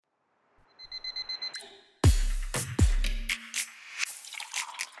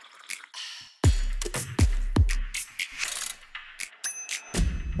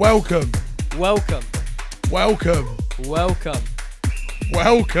Welcome. Welcome. Welcome. Welcome.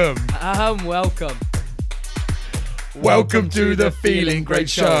 Welcome. Welcome. Welcome to the Feeling Great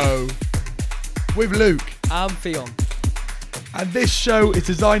Show with Luke. I'm Theon. And this show is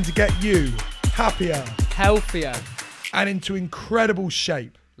designed to get you happier Healthier. and into incredible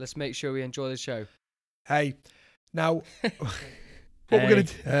shape. Let's make sure we enjoy the show. Hey, now, what we're going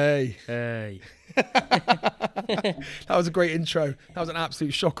to do... Hey. Hey. That was a great intro. That was an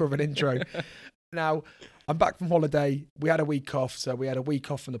absolute shocker of an intro. Now, I'm back from holiday. We had a week off, so we had a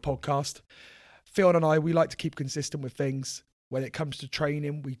week off from the podcast. Phil and I, we like to keep consistent with things. When it comes to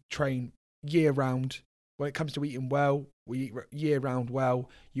training, we train year round. When it comes to eating well, we eat year round well.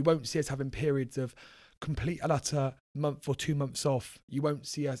 You won't see us having periods of complete and utter month or 2 months off. You won't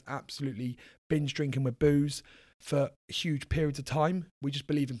see us absolutely binge drinking with booze for huge periods of time. We just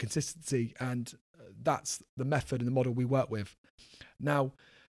believe in consistency, and that's the method and the model we work with. Now,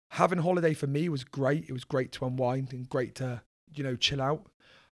 having holiday for me was great. It was great to unwind and great to, chill out.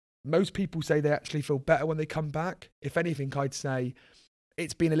 Most people say they actually feel better when they come back. If anything, I'd say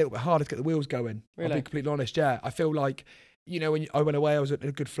it's been a little bit harder to get the wheels going. Really? I'll be completely honest. Yeah, I feel like, when I went away, I was in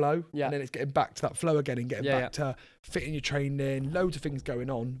a good flow. Yeah. And then it's getting back to that flow again and getting back to fitting your training, loads of things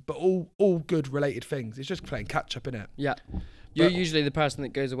going on, but all good related things. It's just playing catch up, innit? Yeah. You're usually the person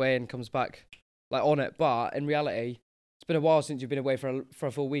that goes away and comes back on it, but in reality, it's been a while since you've been away for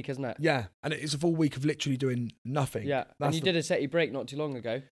a full week, hasn't it? Yeah, and it's a full week of literally doing nothing. Yeah, and you did a SETI break not too long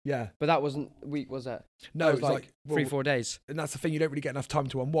ago. Yeah. But that wasn't a week, was it? No, it was was like 3-4 days. And that's the thing, you don't really get enough time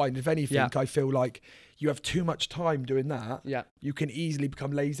to unwind. If anything, I feel like you have too much time doing that. Yeah. You can easily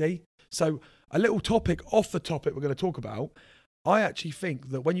become lazy. So a little topic off the topic we're going to talk about, I actually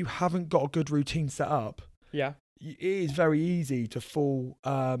think that when you haven't got a good routine set up, it is very easy to fall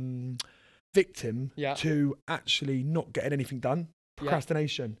victim to actually not getting anything done.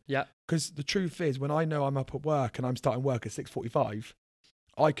 Procrastination. Yeah. Because the truth is, when I know I'm up at work and I'm starting work at 6:45,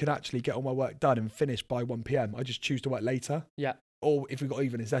 I could actually get all my work done and finish by 1 p.m. I just choose to work later. Yeah. Or if we've got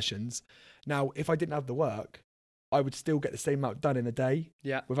evening sessions. Now, if I didn't have the work, I would still get the same amount done in a day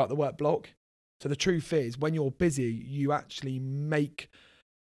without the work block. So the truth is, when you're busy, you actually make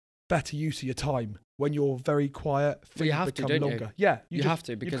better use of your time. When you're very quiet, things become longer. You? Yeah, you have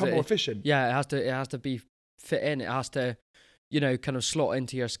to, because you become more efficient. Yeah, it has to be fit in. It has to, kind of slot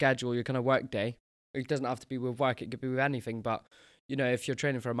into your schedule, your kind of work day. It doesn't have to be with work; it could be with anything. But if you're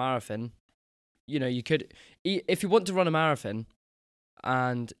training for a marathon, you could, if you want to run a marathon,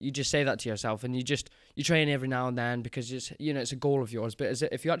 and you just say that to yourself, and you train every now and then because it's a goal of yours. But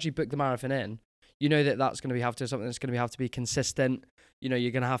if you actually book the marathon in, that's going to have to something that's going to have to be consistent.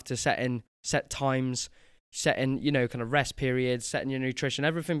 You're going to have to set times, set in, kind of rest periods, set in your nutrition.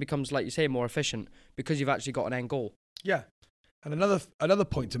 Everything becomes, like you say, more efficient because you've actually got an end goal. Yeah. And another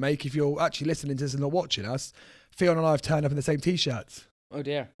point to make, if you're actually listening to this and not watching us, Theon and I have turned up in the same T-shirts. Oh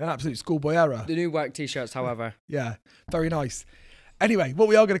dear. An absolute schoolboy error. The new work T-shirts, however. Yeah, very nice. Anyway, what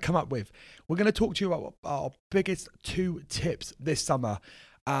we are going to come up with, we're going to talk to you about our biggest 2 tips this summer.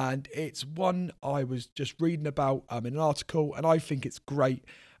 And it's one I was just reading about in an article, and I think it's great.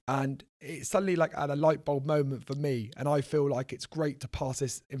 And it suddenly had a light bulb moment for me. And I feel like it's great to pass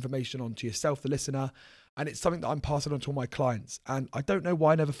this information on to yourself, the listener. And it's something that I'm passing on to all my clients. And I don't know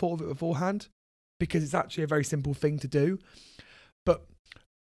why I never thought of it beforehand, because it's actually a very simple thing to do. But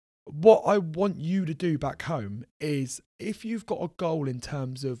what I want you to do back home is, if you've got a goal in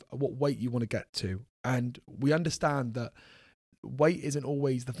terms of what weight you want to get to, and we understand that weight isn't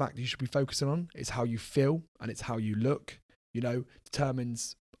always the fact that you should be focusing on, it's how you feel and it's how you look,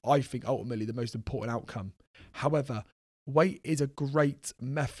 determines, I think, ultimately the most important outcome. However, weight is a great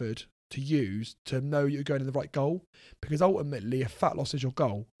method to use to know you're going to the right goal, because ultimately, if fat loss is your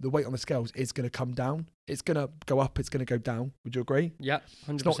goal, the weight on the scales is going to come down. It's going to go up, it's going to go down. Would you agree? Yeah,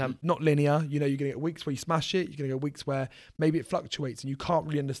 100%. It's not linear. You're going to get weeks where you smash it. You're going to get weeks where maybe it fluctuates and you can't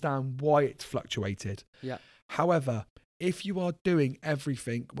really understand why it's fluctuated. Yeah. However, if you are doing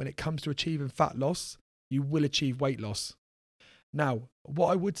everything when it comes to achieving fat loss, you will achieve weight loss. Now, what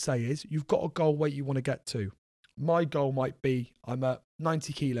I would say is, you've got a goal weight you want to get to. My goal might be, I'm at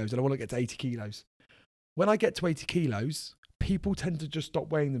 90 kilos and I want to get to 80 kilos. When I get to 80 kilos, people tend to just stop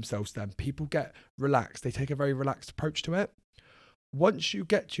weighing themselves then. People get relaxed. They take a very relaxed approach to it. Once you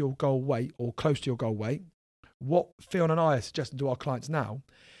get to your goal weight or close to your goal weight, what Theon and I are suggesting to our clients now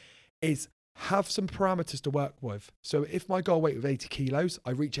is have some parameters to work with. So if my goal weight was 80 kilos,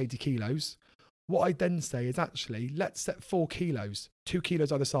 I reach 80 kilos. What I then say is, actually, let's set 4 kilos, 2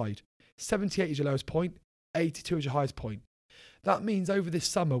 kilos either side. 78 is your lowest point, 82 is your highest point. That means over this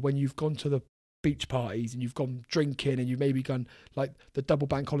summer, when you've gone to the beach parties and you've gone drinking and you've maybe gone like the double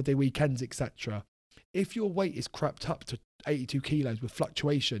bank holiday weekends, etc. If your weight is crept up to 82 kilos with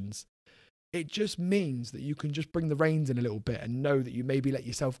fluctuations, it just means that you can just bring the reins in a little bit and know that you maybe let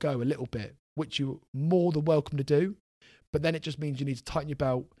yourself go a little bit, which you're more than welcome to do. But then it just means you need to tighten your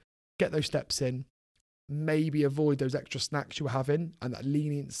belt, get those steps in, maybe avoid those extra snacks you were having and that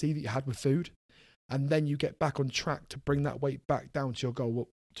leniency that you had with food. And then you get back on track to bring that weight back down to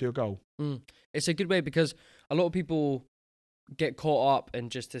your goal. It's a good way because a lot of people get caught up in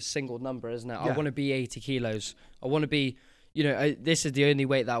just a single number, isn't it? Yeah. I want to be 80 kilos. I want to be, this is the only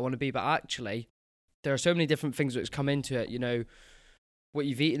weight that I want to be. But actually, there are so many different things that come into it. What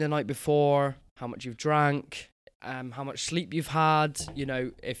you've eaten the night before, how much you've drank, how much sleep you've had,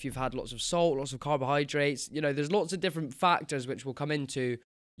 if you've had lots of salt, lots of carbohydrates, there's lots of different factors which will come into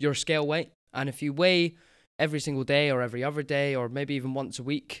your scale weight. And if you weigh every single day or every other day or maybe even once a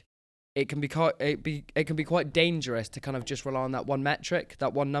week, it can be quite dangerous to kind of just rely on that one metric,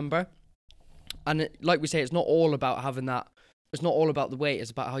 that one number. And like we say, it's not all about having that. It's not all about the weight.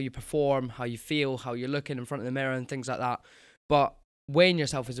 It's about how you perform, how you feel, how you're looking in front of the mirror and things like that. But weighing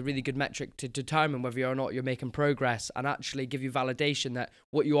yourself is a really good metric to determine whether or not you're making progress and actually give you validation that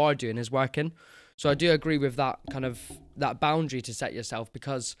what you are doing is working. So I do agree with that kind of that boundary to set yourself,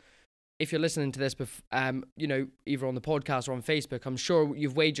 because if you're listening to this, either on the podcast or on Facebook, I'm sure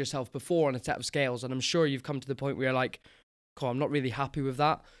you've weighed yourself before on a set of scales, and I'm sure you've come to the point where you're like, cool, I'm not really happy with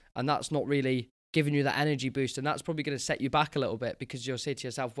that, and that's not really giving you that energy boost, and that's probably going to set you back a little bit, because you'll say to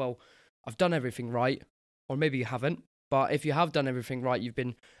yourself, well, I've done everything right, or maybe you haven't, but if you have done everything right, you've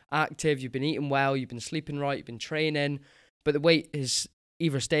been active, you've been eating well, you've been sleeping right, you've been training, but the weight is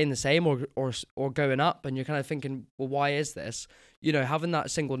either staying the same or going up, and you're kind of thinking, well, why is this? Having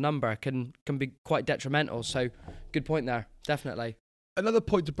that single number can be quite detrimental. So good point there, definitely. Another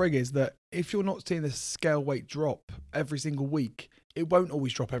point to bring is that if you're not seeing the scale weight drop every single week, it won't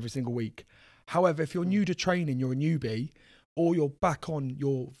always drop every single week. However, if you're new to training, you're a newbie, or you're back on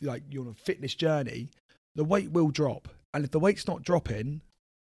your fitness journey, the weight will drop. And if the weight's not dropping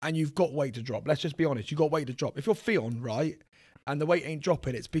and you've got weight to drop, let's just be honest, you've got weight to drop. If you're Fionn, right, and the weight ain't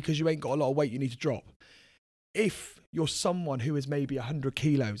dropping, it's because you ain't got a lot of weight you need to drop. If you're someone who is maybe 100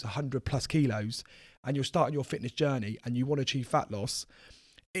 kilos, 100 plus kilos, and you're starting your fitness journey and you want to achieve fat loss,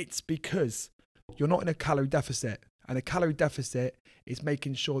 it's because you're not in a calorie deficit. And a calorie deficit is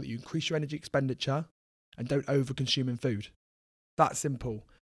making sure that you increase your energy expenditure and don't over consume in food. That simple.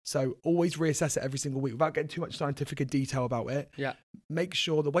 So always reassess it every single week without getting too much scientific detail about it. Yeah. Make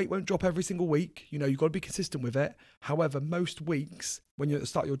sure the weight won't drop every single week. You've got to be consistent with it. However, most weeks when you're at the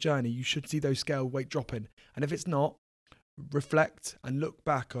start of your journey, you should see those scale weight dropping. And if it's not, reflect and look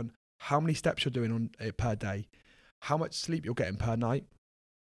back on how many steps you're doing on it per day, how much sleep you're getting per night,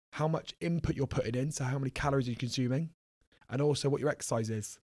 how much input you're putting in, so how many calories you're consuming, and also what your exercise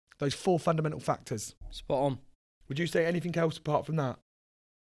is. Those 4 fundamental factors. Spot on. Would you say anything else apart from that?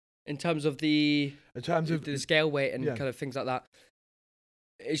 In terms of the scale weight and kind of things like that,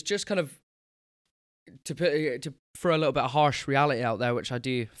 it's just kind of to throw a little bit of harsh reality out there, which I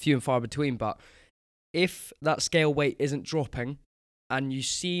do few and far between. But if that scale weight isn't dropping, and you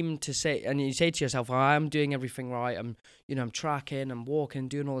seem to say, and you say to yourself, I am doing everything right, I'm tracking, I'm walking,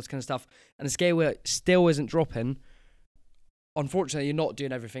 doing all this kind of stuff, and the scale weight still isn't dropping, unfortunately, you're not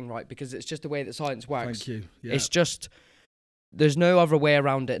doing everything right, because it's just the way that science works. Thank you. Yeah. It's just, there's no other way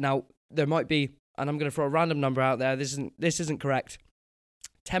around it. Now, there might be, and I'm going to throw a random number out there, this isn't correct,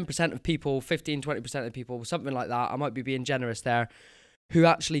 10% of people, 15, 20% of people, something like that, I might be being generous there, who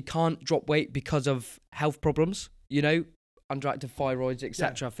actually can't drop weight because of health problems, underactive thyroids,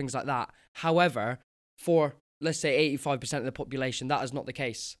 etc., things like that. However, for, let's say, 85% of the population, that is not the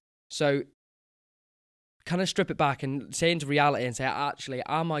case. So kind of strip it back and say into reality and say, actually,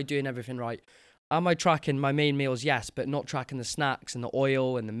 am I doing everything right? Am I tracking my main meals? Yes, but not tracking the snacks and the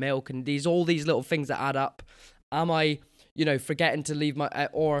oil and the milk and all these little things that add up. Am I, forgetting to leave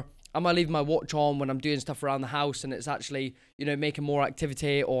or am I leaving my watch on when I'm doing stuff around the house and it's actually, making more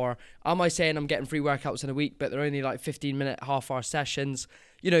activity? Or am I saying I'm getting 3 workouts in a week, but they're only like 15-minute, half-hour sessions?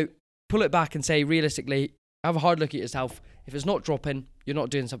 Pull it back and say, realistically, have a hard look at yourself. If it's not dropping, you're not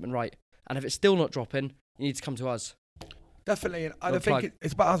doing something right. And if it's still not dropping, you need to come to us. Definitely. And I think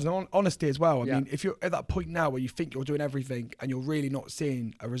it's about having honesty as well. I mean, if you're at that point now where you think you're doing everything and you're really not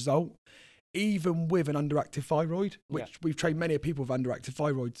seeing a result, even with an underactive thyroid, which we've trained many people with underactive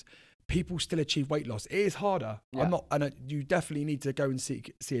thyroids, people still achieve weight loss. It is harder. You definitely need to go and see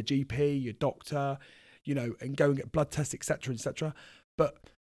a GP, your doctor, and go and get blood tests, etc., etc. But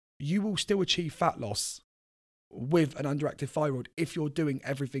you will still achieve fat loss with an underactive thyroid if you're doing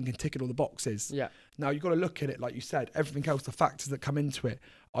everything and ticking all the boxes. Yeah. Now, you've got to look at it, like you said, everything else, the factors that come into it.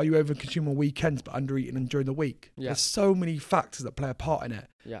 Are you over-consuming on weekends but under-eating and during the week? Yeah. There's so many factors that play a part in it.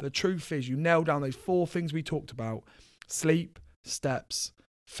 Yeah. The truth is, you nail down those 4 things we talked about: sleep, steps,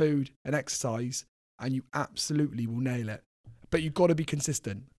 food, and exercise, and you absolutely will nail it. But you've got to be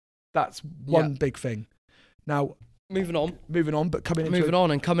consistent. That's one big thing. Now, moving on, but coming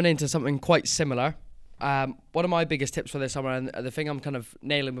into something quite similar. One of my biggest tips for this summer, and the thing I'm kind of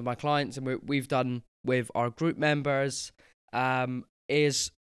nailing with my clients and we've done with our group members,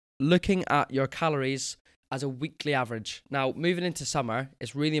 is looking at your calories as a weekly average. Now, moving into summer,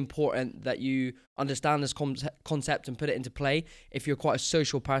 it's really important that you understand this concept and put it into play if you're quite a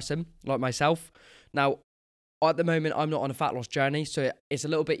social person like myself. Now, at the moment, I'm not on a fat loss journey, so it's a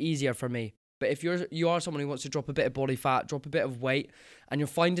little bit easier for me. But if you are someone who wants to drop a bit of body fat, drop a bit of weight, and you're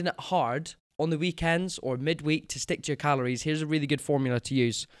finding it hard on the weekends or midweek to stick to your calories, here's a really good formula to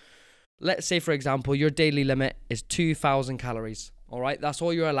use. Let's say, for example, your daily limit is 2,000 calories. All right, that's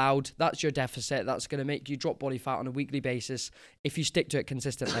all you're allowed. That's your deficit. That's going to make you drop body fat on a weekly basis if you stick to it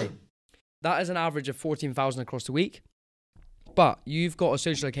consistently. That is an average of 14,000 across the week. But you've got a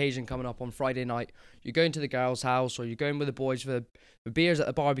social occasion coming up on Friday night. You're going to the girls' house or you're going with the boys for beers at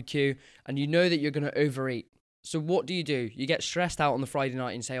the barbecue, and you know that you're going to overeat. So what do? You get stressed out on the Friday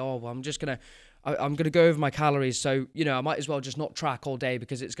night and say, oh, well, I'm going to go over my calories. So, I might as well just not track all day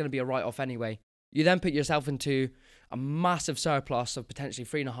because it's going to be a write-off anyway. You then put yourself into a massive surplus of potentially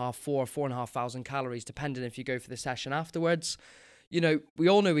 4,500 calories, depending if you go for the session afterwards. We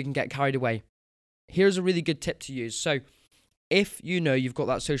all know we can get carried away. Here's a really good tip to use. So if you've got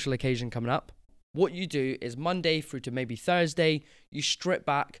that social occasion coming up, what you do is Monday through to maybe Thursday, you strip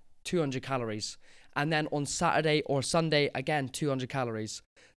back 200 calories. And then on Saturday or Sunday, again, 200 calories.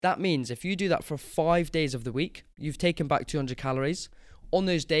 That means if you do that for 5 days of the week, you've taken back 200 calories. On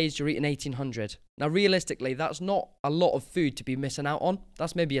those days, you're eating 1,800. Now, realistically, that's not a lot of food to be missing out on.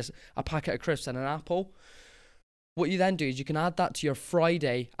 That's maybe a packet of crisps and an apple. What you then do is you can add that to your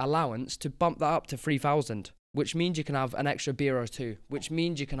Friday allowance to bump that up to 3,000, which means you can have an extra beer or two, which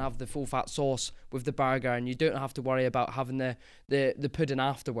means you can have the full fat sauce with the burger, and you don't have to worry about having the pudding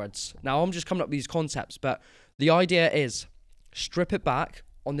afterwards. Now, I'm just coming up with these concepts, but the idea is strip it back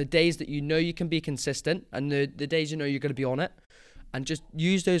on the days that you can be consistent and the days you're going to be on it, and just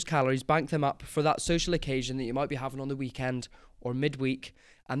use those calories, bank them up for that social occasion that you might be having on the weekend or midweek,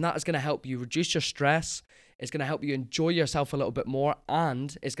 and that is going to help you reduce your stress. It's going to help you enjoy yourself a little bit more,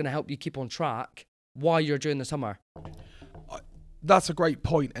 and it's going to help you keep on track while you're during the summer. That's a great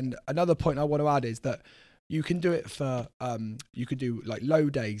point. And another point I want to add is that you can do it for, you could do like low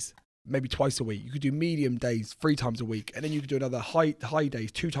days, maybe twice a week. You could do medium days 3 times a week. And then you could do another high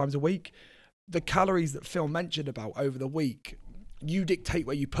days 2 times a week. The calories that Phil mentioned about over the week, you dictate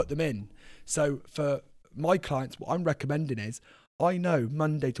where you put them in. So for my clients, what I'm recommending is, I know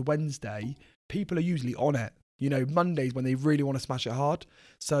Monday to Wednesday, people are usually on it. Mondays when they really want to smash it hard.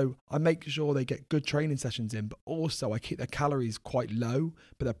 So I make sure they get good training sessions in, but also I keep their calories quite low,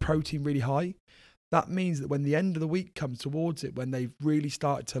 but their protein really high. That means that when the end of the week comes towards it, when they've really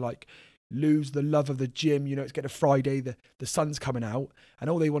started to lose the love of the gym, it's getting a Friday, the sun's coming out, and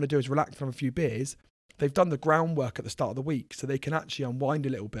all they want to do is relax from a few beers, they've done the groundwork at the start of the week, so they can actually unwind a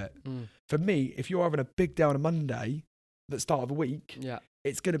little bit. For me, if you're having a big day on a Monday at the start of the week,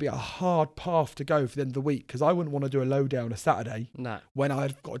 it's going to be a hard path to go for the end of the week, because I wouldn't want to do a low day on a Saturday when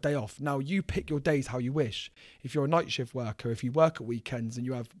I've got a day off. Now, you pick your days how you wish. If you're a night shift worker, if you work at weekends and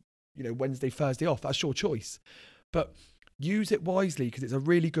you have, Wednesday, Thursday off, that's your choice. But use it wisely, because it's a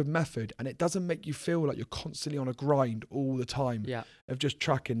really good method, and it doesn't make you feel like you're constantly on a grind all the time of just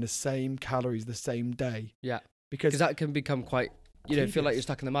tracking the same calories the same day. Yeah. Because that can become quite, feel like you're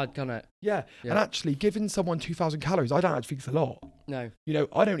stuck in the mud, can't it? Yeah. And actually, giving someone 2,000 calories, I don't actually think it's a lot. No.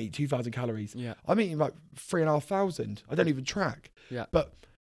 I don't eat 2,000 calories. Yeah. I'm eating like 3,500. I don't even track. Yeah. But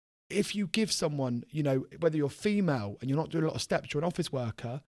if you give someone, whether you're female and you're not doing a lot of steps, you're an office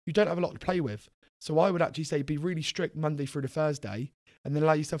worker, you don't have a lot to play with. So I would actually say be really strict Monday through to Thursday, and then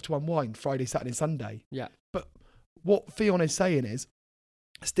allow yourself to unwind Friday, Saturday, Sunday. Yeah. But what Theon is saying is,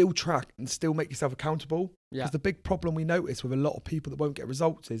 still track and still make yourself accountable. Yeah. Because the big problem we notice with a lot of people that won't get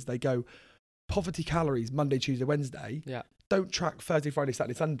results is they go poverty calories Monday, Tuesday, Wednesday. Yeah. Don't track Thursday, Friday,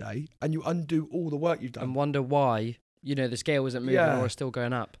 Saturday, Sunday, and you undo all the work you've done. And wonder why, the scale isn't moving or is still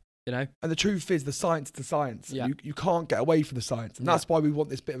going up, And the truth is, the science is the science. Yeah. You can't get away from the science. And that's why we want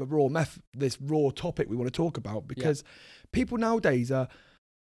this bit of a raw topic we want to talk about, because people nowadays are,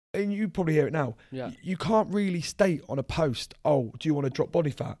 and you probably hear it now. Yeah. You can't really state on a post, "Oh, do you want to drop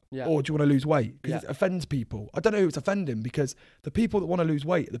body fat, Yeah. or do you want to lose weight?" Because Yeah. it offends people. I don't know who it's offending, because the people that want to lose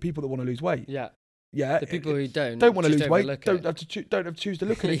weight are the people that want to lose weight. Yeah. Yeah, The people who don't want to just lose weight overlook don't it. have to don't have to choose to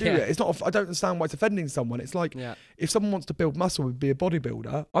look at it. Yeah. Do it? It's not. I don't understand why it's offending someone. It's like, Yeah. if someone wants to build muscle and be a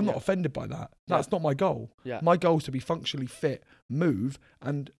bodybuilder, I'm not Yeah. offended by that. Yeah. That's not my goal. Yeah. My goal is to be functionally fit, move,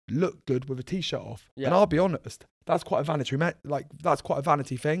 and look good with a t-shirt off. Yeah. And I'll be honest, that's quite a that's quite a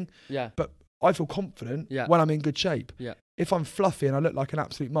vanity thing. Yeah. But I feel confident Yeah. when I'm in good shape. Yeah. If I'm fluffy and I look like an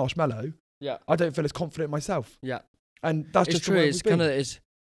absolute marshmallow, Yeah. I don't feel as confident myself. Yeah. And that's It's just true. the way It's kind of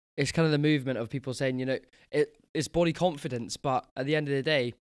it's kind of the movement of people saying, it's body confidence, but at the end of the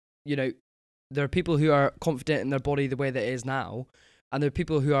day, there are people who are confident in their body the way that it is now, and there are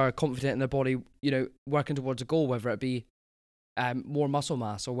people who are confident in their body, working towards a goal, whether it be more muscle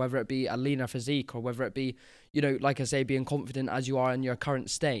mass, or whether it be a leaner physique, or whether it be, like I say, being confident as you are in your current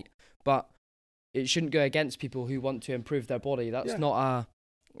state. But it shouldn't go against people who want to improve their body. That's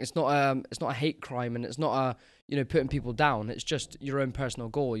it's not a hate crime, and it's not a putting people down. It's just your own personal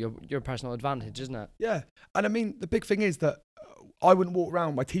goal, your personal advantage, isn't it? Yeah. And I mean, the big thing is that I wouldn't walk around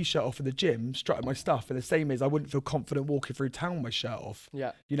with my t-shirt off in the gym, strutting my stuff. And the same is, I wouldn't feel confident walking through town with my shirt off.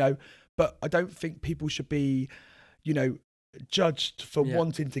 Yeah. But I don't think people should be, judged for Yeah.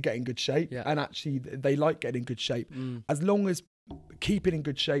 wanting to get in good shape. Yeah. And actually they like getting in good shape. Mm. As long as keeping in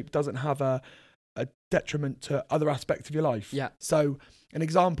good shape doesn't have a detriment to other aspects of your life. Yeah. So an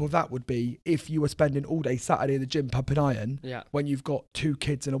example of that would be if you were spending all day Saturday in the gym pumping iron, Yeah. when you've got 2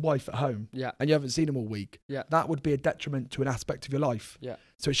 kids and a wife at home, Yeah. and you haven't seen them all week. Yeah. That would be a detriment to an aspect of your life. Yeah.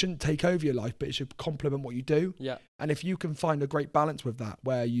 So it shouldn't take over your life, but it should complement what you do. Yeah. And if you can find a great balance with that,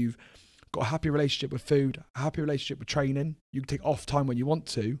 where you've got a happy relationship with food, a happy relationship with training, you can take off time when you want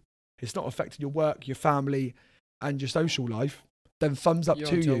to, it's not affecting your work, your family, and your social life, then thumbs up You're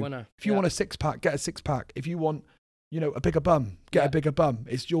to onto a you. winner. If you Yeah. want a 6-pack, get a 6-pack. If you want, a bigger bum, get Yeah. a bigger bum.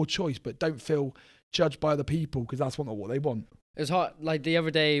 It's your choice, but don't feel judged by other people, because that's not what they want. It was hot. Like the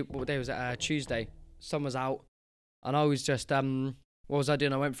other day, what day was it? Tuesday. Sun was out, and I was just what was I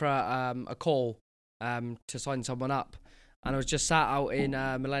doing? I went for a call to sign someone up, and I was just sat out in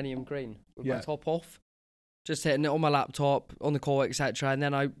Millennium Green with my top off, just hitting it on my laptop on the call, etc. And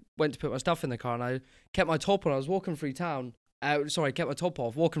then I went to put my stuff in the car, and I kept my top on. I was walking through town. Kept my top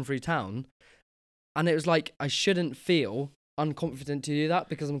off, walking through town, and it was like I shouldn't feel unconfident to do that,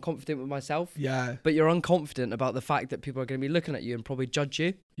 because I'm confident with myself. Yeah. But you're unconfident about the fact that people are going to be looking at you and probably judge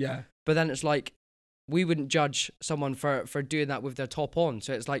you. Yeah. But then it's like, we wouldn't judge someone for doing that with their top on.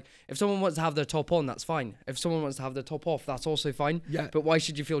 So it's like, if someone wants to have their top on, that's fine. If someone wants to have their top off, that's also fine. Yeah. But why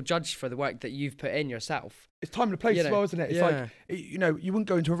should you feel judged for the work that you've put in yourself? It's time and place as well, isn't it? It's like, you wouldn't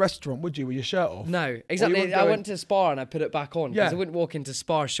go into a restaurant, would you, with your shirt off? No, exactly. wouldn't I go went to Spar and I put it back on, because Yeah. I wouldn't walk into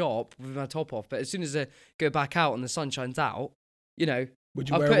Spar shop with my top off. But as soon as I go back out and the sun shines out, Would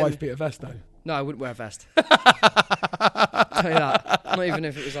you I'll wear put a in- wife beater vest though? no, I wouldn't wear a vest. Tell you that. Not even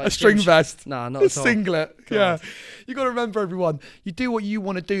if it was like A string vest. Nah, not A at all. singlet. God. Yeah. You got to remember, everyone, you do what you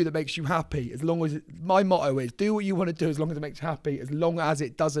want to do that makes you happy. As long as my motto is, do what you want to do as long as it makes you happy, as long as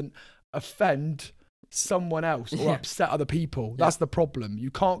it doesn't offend someone else or Yeah. upset other people. That's the problem.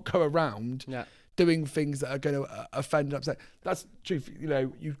 You can't go around Yeah. doing things that are going to offend and upset. That's truth.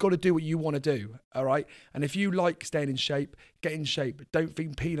 You've got to do what you want to do. All right. And if you like staying in shape, get in shape. Don't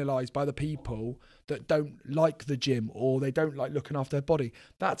feel penalised by the people that don't like the gym or they don't like looking after their body.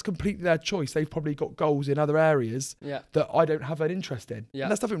 That's completely their choice. They've probably got goals in other areas Yeah. that I don't have an interest in. Yeah.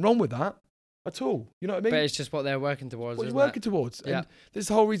 And there's nothing wrong with that at all. You know what I mean? But it's just what they're working towards. What you're isn't working it? towards. Yeah. And this is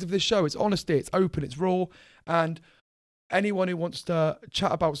the whole reason for this show. It's honesty, it's open, it's raw. And anyone who wants to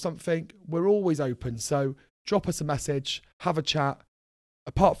chat about something, we're always open. So drop us a message, have a chat.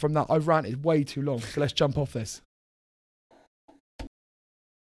 Apart from that, I've ranted way too long. So let's jump off this.